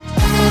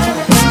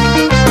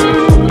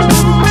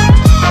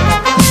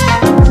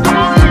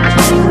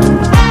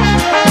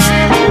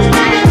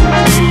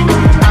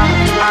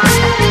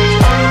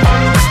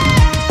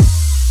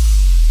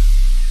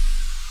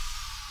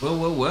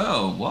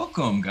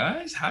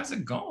how's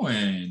it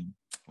going?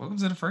 Welcome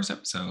to the first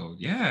episode.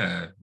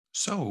 Yeah.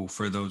 So,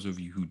 for those of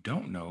you who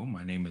don't know,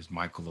 my name is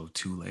Michael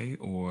O'Toole,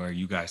 or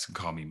you guys can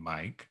call me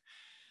Mike.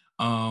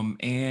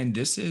 And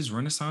this is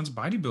Renaissance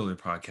Bodybuilder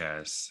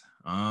Podcast.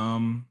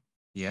 I'm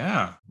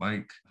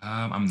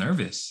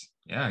nervous.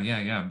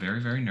 Yeah. Very,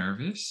 very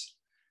nervous.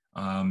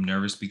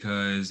 Nervous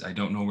because I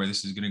don't know where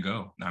this is gonna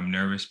go. I'm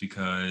nervous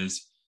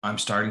because I'm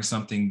starting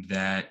something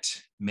that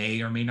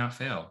may or may not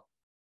fail.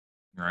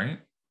 Right?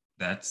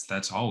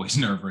 That's always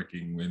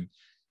nerve-wracking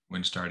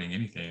when starting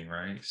anything,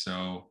 right?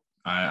 So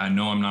I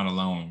know I'm not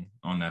alone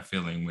on that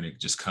feeling when it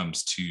just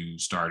comes to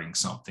starting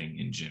something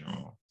in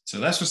general. So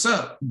that's what's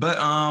up. But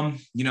I'm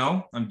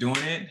doing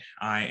it.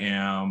 I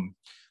am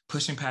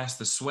pushing past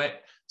the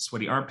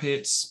sweaty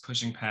armpits,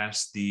 pushing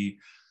past the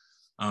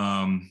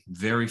feeling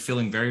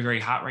very, very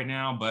hot right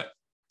now, but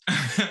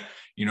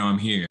I'm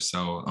here.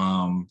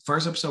 So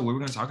first episode, what we're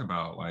gonna talk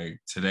about.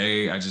 Like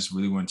today, I just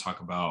really want to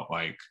talk about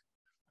like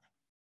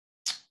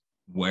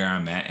where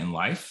I'm at in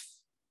life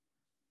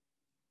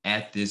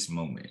at this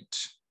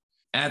moment.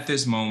 At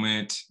this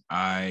moment,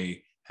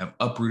 I have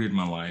uprooted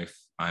my life.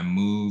 I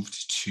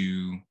moved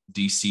to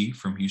DC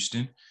from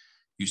Houston,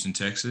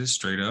 Texas,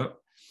 straight up.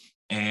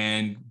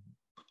 And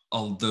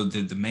although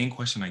the main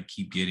question I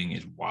keep getting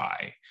is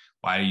why?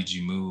 Why did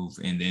you move?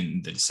 And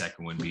then the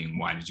second one being,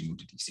 why did you move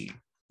to DC?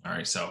 All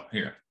right, so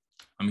here,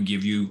 I'm gonna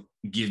give you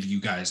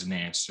guys an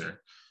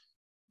answer.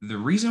 The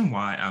reason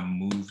why I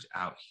moved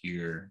out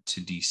here to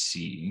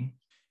DC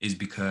is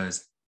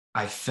because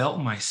I felt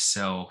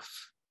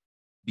myself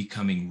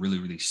becoming really,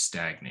 really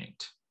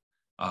stagnant.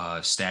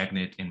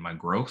 Stagnant in my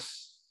growth,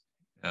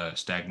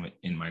 stagnant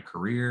in my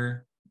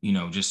career,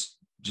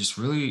 just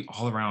really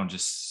all around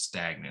just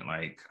stagnant.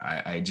 Like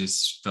I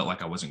just felt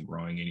like I wasn't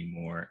growing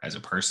anymore as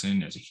a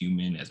person, as a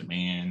human, as a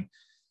man,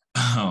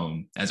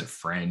 as a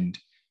friend.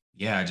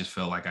 Yeah, I just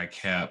felt like I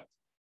kept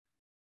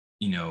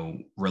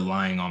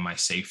relying on my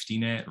safety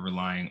net,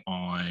 relying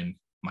on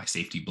my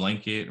safety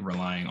blanket,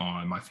 relying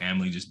on my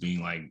family just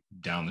being like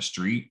down the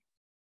street,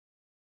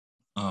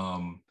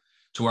 to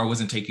where I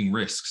wasn't taking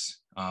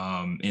risks.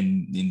 And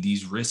in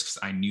these risks,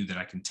 I knew that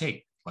I can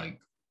take. Like,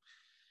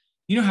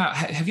 how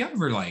have you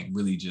ever like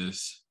really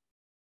just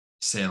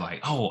said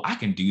like, oh, I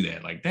can do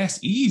that. Like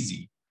that's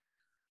easy.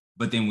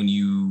 But then when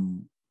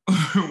you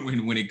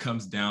when it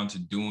comes down to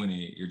doing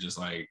it, you're just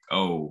like,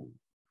 oh,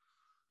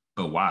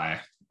 but why?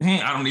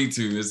 I don't need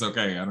to. It's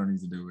okay. I don't need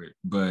to do it.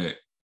 But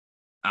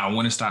I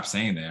want to stop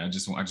saying that. I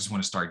just want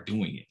to start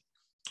doing it.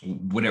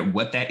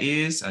 What that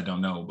is, I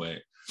don't know. But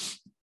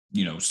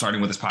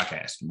starting with this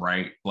podcast,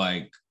 right?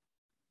 Like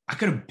I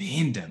could have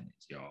been done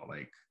this, y'all.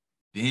 Like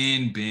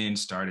been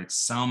started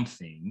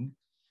something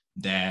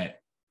that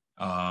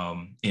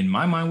in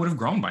my mind would have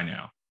grown by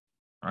now,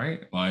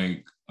 right?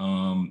 Like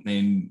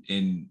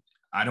and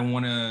I don't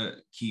want to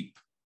keep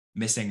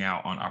missing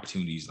out on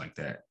opportunities like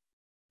that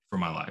for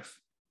my life,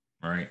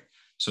 right?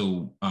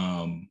 So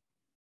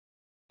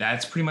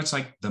that's pretty much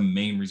like the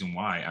main reason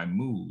why I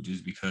moved,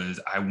 is because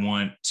I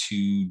want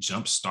to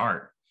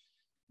jumpstart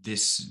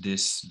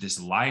this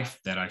life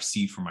that I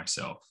see for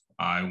myself.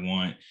 I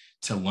want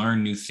to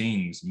learn new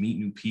things, meet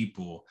new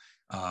people,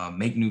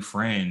 make new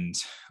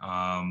friends,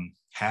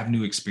 have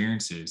new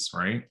experiences,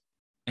 right?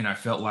 And I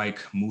felt like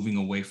moving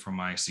away from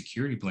my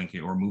security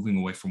blanket, or moving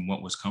away from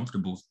what was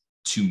comfortable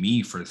to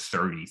me for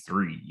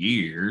 33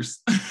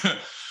 years,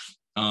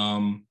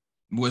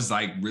 was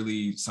like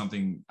really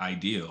something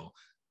ideal.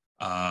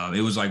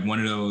 It was like one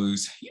of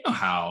those,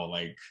 how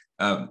like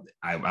I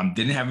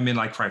didn't have a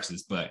midlife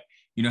crisis, but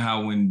you know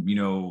how when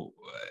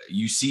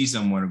you see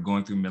someone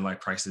going through midlife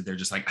crisis, they're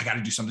just like, I got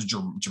to do something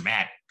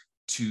dramatic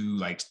to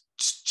like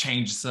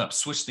change this up,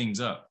 switch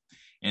things up.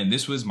 And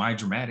this was my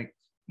dramatic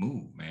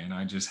move, man.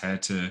 I just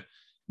had to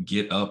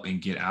get up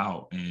and get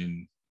out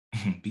and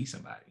be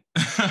somebody.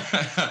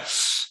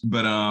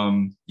 But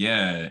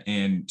yeah,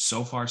 and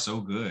so far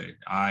so good.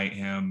 I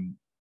am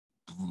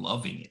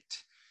loving it.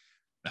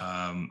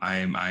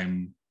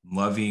 I'm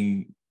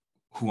loving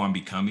who I'm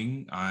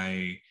becoming.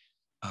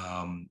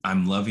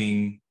 I'm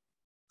loving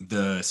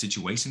the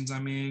situations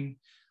I'm in.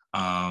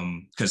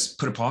 Because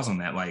put a pause on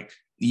that. Like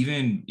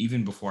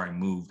even before I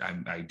moved,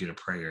 I did a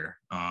prayer.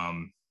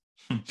 And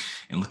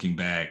looking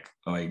back,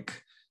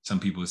 like some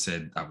people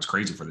said I was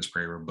crazy for this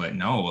prayer, but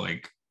no,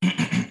 like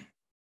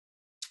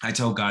I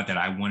told God that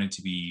I wanted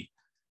to be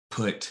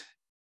put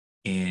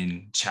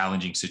in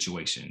challenging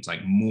situations,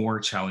 like more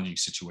challenging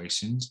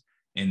situations.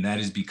 And that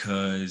is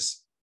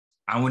because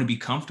I want to be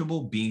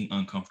comfortable being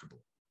uncomfortable.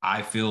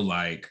 I feel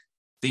like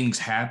things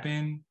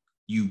happen,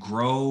 you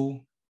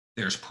grow,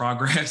 there's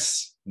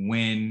progress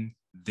when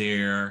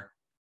there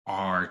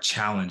are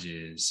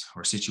challenges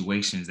or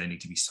situations that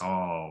need to be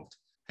solved.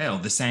 Hell,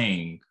 the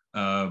saying,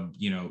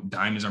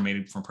 diamonds are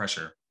made from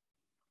pressure.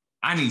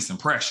 I need some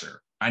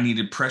pressure. I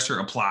needed pressure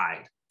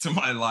applied to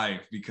my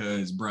life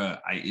because,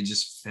 it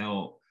just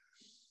felt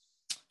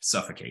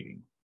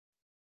suffocating.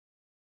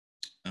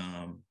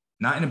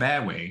 Not in a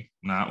bad way,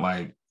 not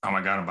like, oh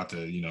my God, I'm about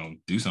to,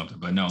 do something,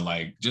 but no,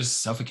 like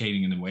just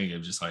suffocating in a way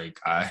of just like,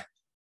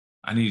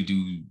 I need to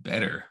do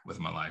better with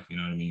my life. You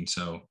know what I mean?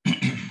 So,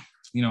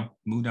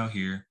 moved out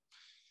here,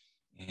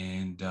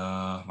 and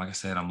like I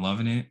said, I'm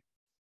loving it.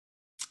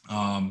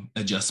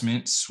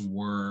 Adjustments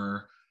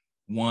were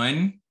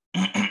one,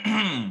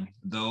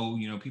 though,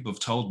 people have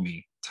told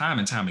me time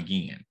and time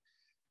again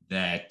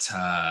that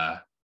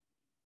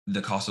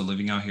the cost of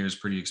living out here is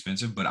pretty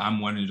expensive, but I'm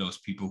one of those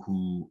people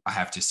who I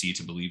have to see it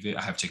to believe it.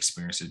 I have to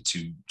experience it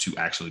to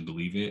actually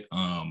believe it.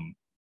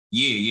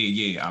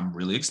 Yeah. I'm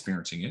really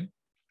experiencing it.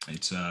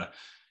 It's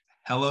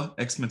hella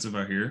expensive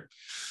out here.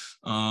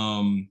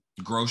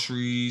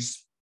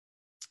 Groceries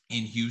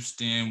in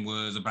Houston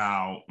was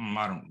about,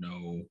 I don't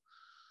know,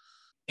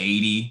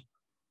 80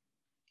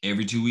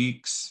 every 2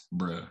 weeks.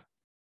 Bruh.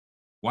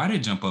 Why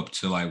did it jump up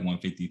to like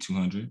 150,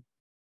 200?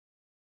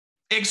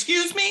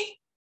 Excuse me?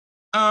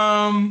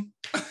 Um,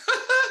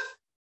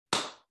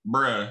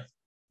 bruh,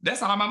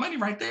 that's all my money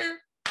right there.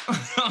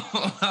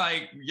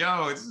 Like,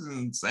 yo, this is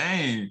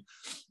insane.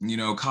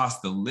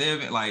 Cost of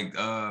living, like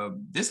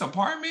this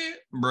apartment,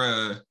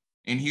 bruh,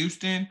 in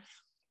Houston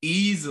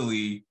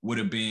easily would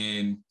have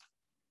been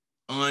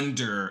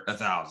under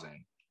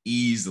 1,000.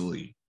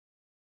 Easily.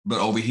 But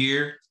over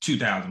here,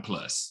 2,000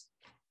 plus.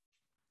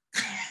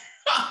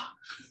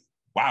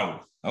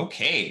 Wow.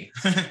 Okay.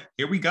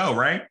 Here we go,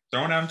 right?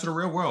 Throwing out into the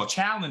real world.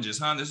 Challenges,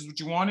 huh? This is what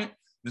you wanted.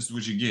 This is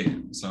what you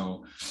get.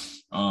 So,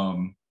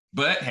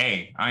 but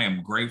hey, I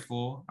am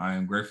grateful. I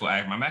am grateful.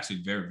 I'm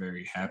actually very,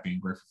 very happy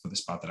and grateful for the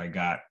spot that I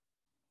got.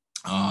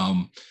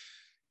 Um,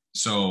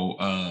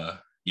 so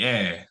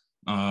yeah.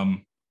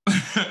 Um,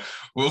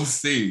 we'll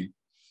see.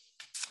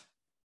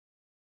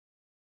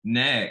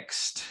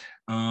 Next,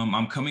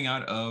 I'm coming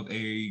out of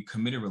a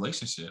committed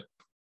relationship,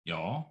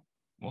 y'all.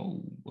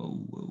 Whoa,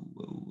 whoa, whoa,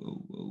 whoa,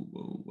 whoa,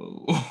 whoa,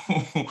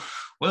 whoa,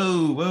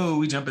 whoa, whoa,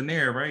 we jumping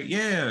there, right?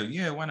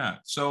 Yeah, why not?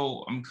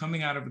 So I'm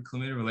coming out of a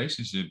committed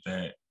relationship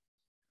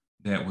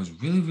that was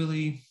really,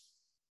 really,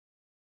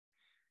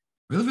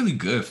 really, really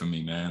good for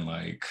me, man.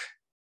 Like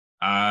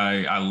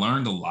I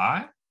learned a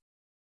lot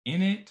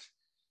in it.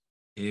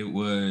 It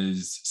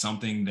was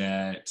something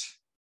that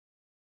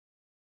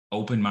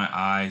opened my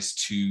eyes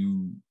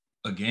to,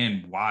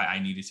 again, why I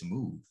needed to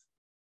move,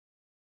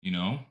 you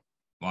know?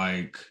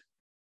 Like,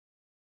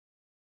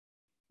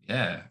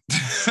 yeah.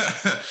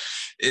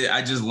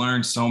 I just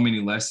learned so many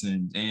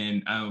lessons,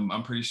 and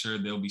I'm pretty sure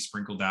they'll be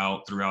sprinkled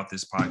out throughout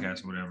this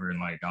podcast or whatever, and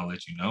like I'll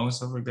let you know and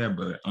stuff like that.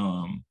 But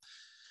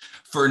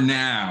for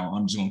now,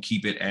 I'm just gonna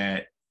keep it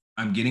at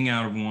I'm getting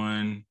out of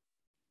one,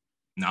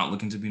 not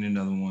looking to be in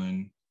another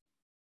one.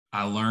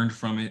 I learned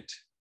from it,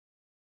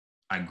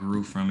 I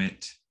grew from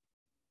it.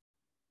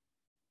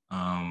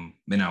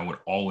 Then I would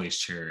always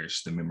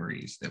cherish the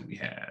memories that we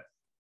had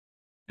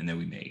and that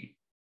we made.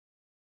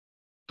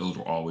 Those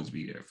will always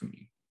be there for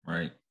me,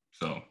 right?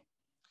 So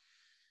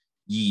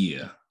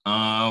yeah.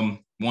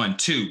 One,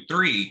 two,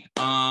 three.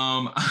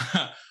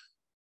 I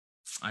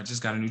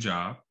just got a new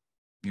job,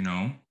 you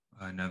know,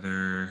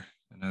 another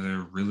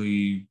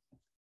really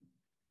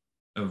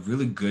a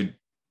really good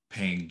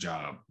paying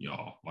job,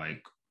 y'all.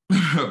 Like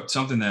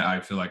something that I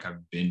feel like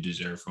I've been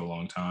deserved for a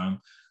long time.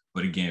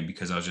 But again,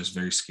 because I was just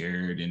very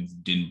scared and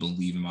didn't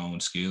believe in my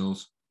own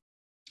skills,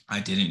 I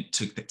didn't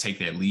take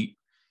that leap.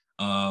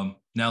 Now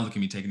look at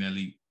me taking that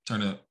leap.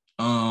 Turn up.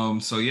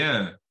 So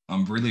yeah,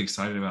 I'm really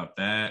excited about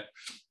that.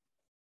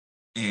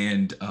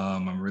 And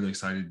I'm really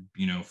excited,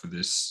 for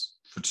this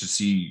for to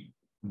see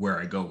where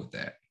I go with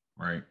that.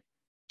 Right.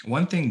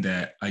 One thing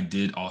that I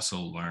did also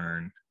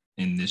learn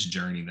in this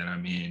journey that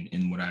I'm in,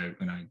 and when I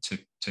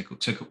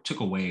took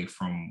away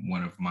from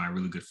one of my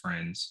really good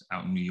friends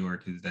out in New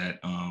York, is that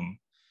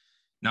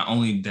not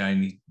only do I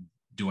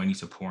need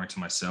to pour into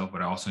myself,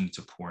 but I also need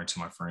to pour into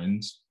my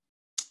friends.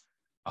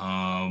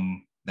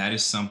 That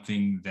is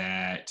something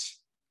that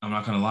I'm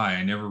not gonna lie,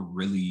 I never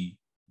really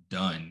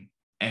done.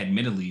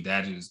 Admittedly,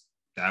 that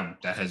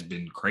has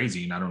been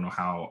crazy, and I don't know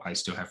how I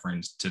still have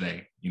friends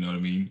today. You know what I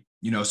mean?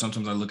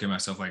 Sometimes I look at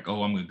myself like,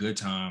 oh, I'm a good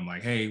time.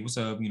 Like, hey, what's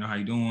up? How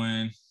you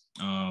doing?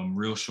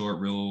 Real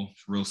short, real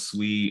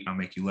sweet. I'll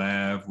make you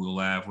laugh. We'll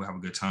laugh. We'll have a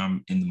good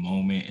time in the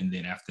moment. And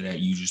then after that,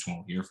 you just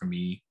won't hear from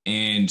me.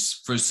 And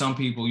for some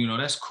people,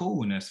 that's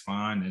cool and that's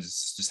fine.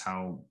 It's just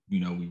how,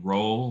 we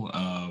roll.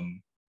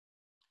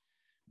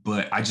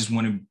 But I just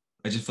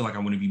feel like I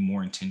want to be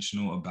more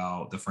intentional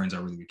about the friends I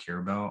really care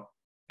about.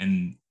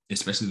 And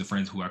especially the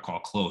friends who I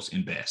call close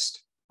and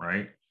best.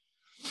 Right.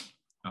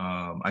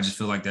 I just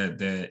feel like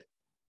that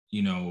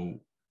you know,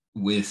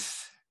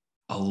 with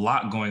a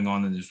lot going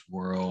on in this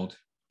world,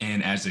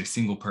 and as a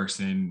single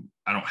person,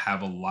 I don't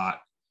have a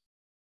lot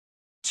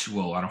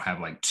I don't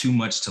have like too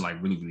much to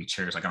like really, really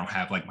cherish. Like I don't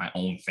have like my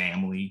own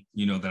family,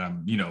 that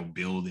I'm,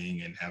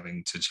 building and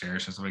having to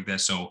cherish and stuff like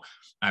that. So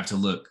I have to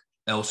look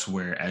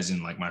elsewhere, as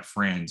in like my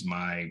friends,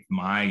 my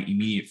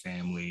immediate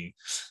family,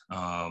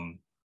 and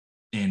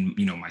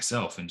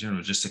myself in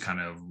general, just to kind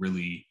of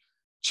really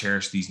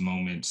cherish these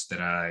moments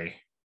that I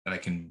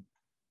can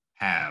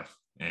have.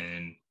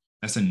 And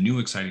that's a new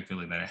exciting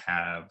feeling that I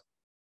have,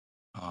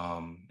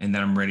 and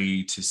that I'm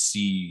ready to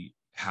see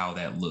how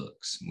that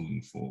looks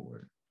moving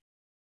forward.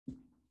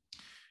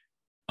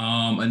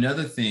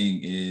 Another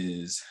thing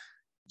is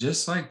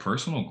just like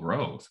personal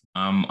growth.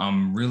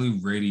 I'm really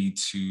ready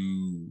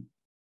to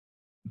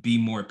be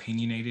more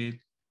opinionated,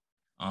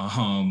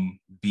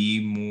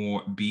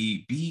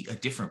 be a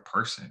different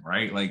person,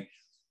 right? Like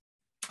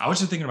I was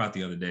just thinking about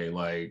the other day,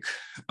 like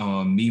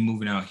me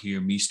moving out here,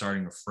 me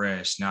starting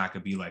afresh. Now I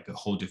could be like a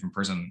whole different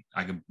person.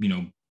 I could,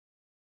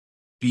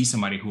 be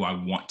somebody who I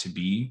want to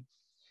be.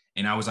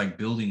 And I was like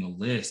building a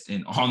list.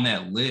 And on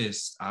that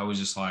list, I was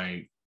just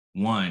like,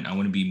 one, I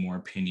want to be more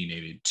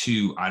opinionated.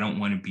 Two, I don't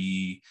want to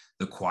be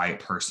the quiet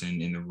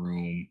person in the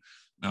room,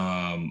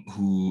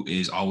 who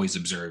is always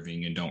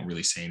observing and don't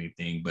really say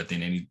anything, but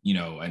then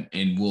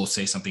and will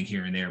say something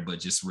here and there, but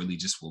just really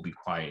just will be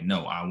quiet.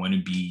 No, I want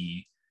to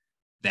be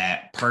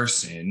that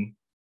person.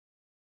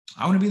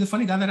 I want to be the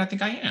funny guy that I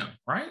think I am,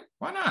 right?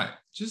 Why not?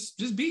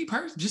 Just be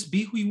person, just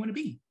be who you want to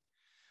be.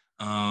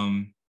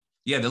 Um,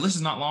 yeah, the list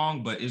is not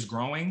long, but it's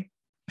growing.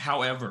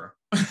 However,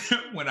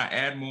 when I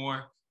add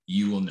more,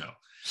 you will know.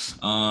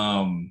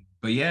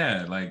 But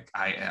yeah, like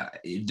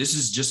this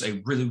is just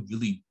a really,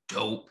 really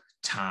dope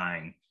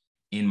time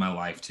in my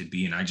life to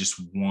be, and I just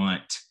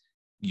want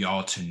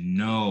y'all to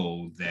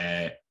know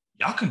that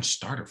y'all can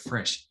start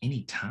afresh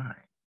anytime.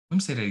 Let me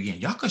say that again.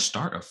 Y'all can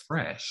start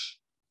afresh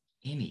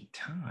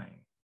anytime.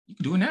 You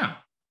can do it now.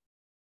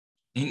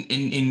 And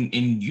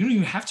you don't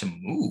even have to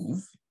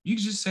move. You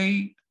can just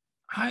say,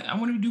 I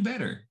want to do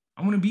better.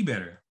 I want to be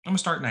better. I'm gonna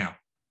start now.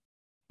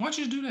 Why don't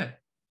you just do that?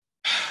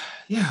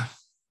 Yeah.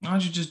 Why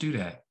don't you just do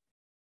that?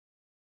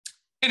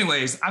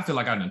 Anyways, I feel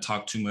like I didn't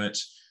talk too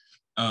much.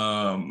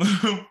 Um,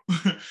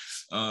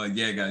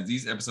 yeah, guys,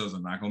 these episodes are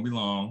not gonna be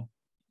long.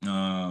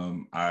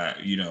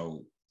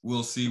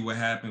 We'll see what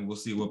happened. We'll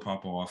see what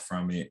pop off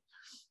from it.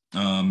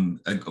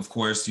 Of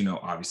course,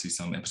 obviously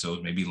some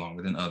episodes may be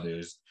longer than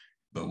others,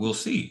 but we'll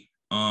see.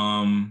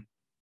 So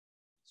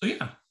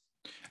yeah.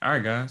 All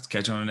right, guys.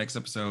 Catch you on the next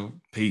episode.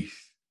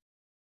 Peace.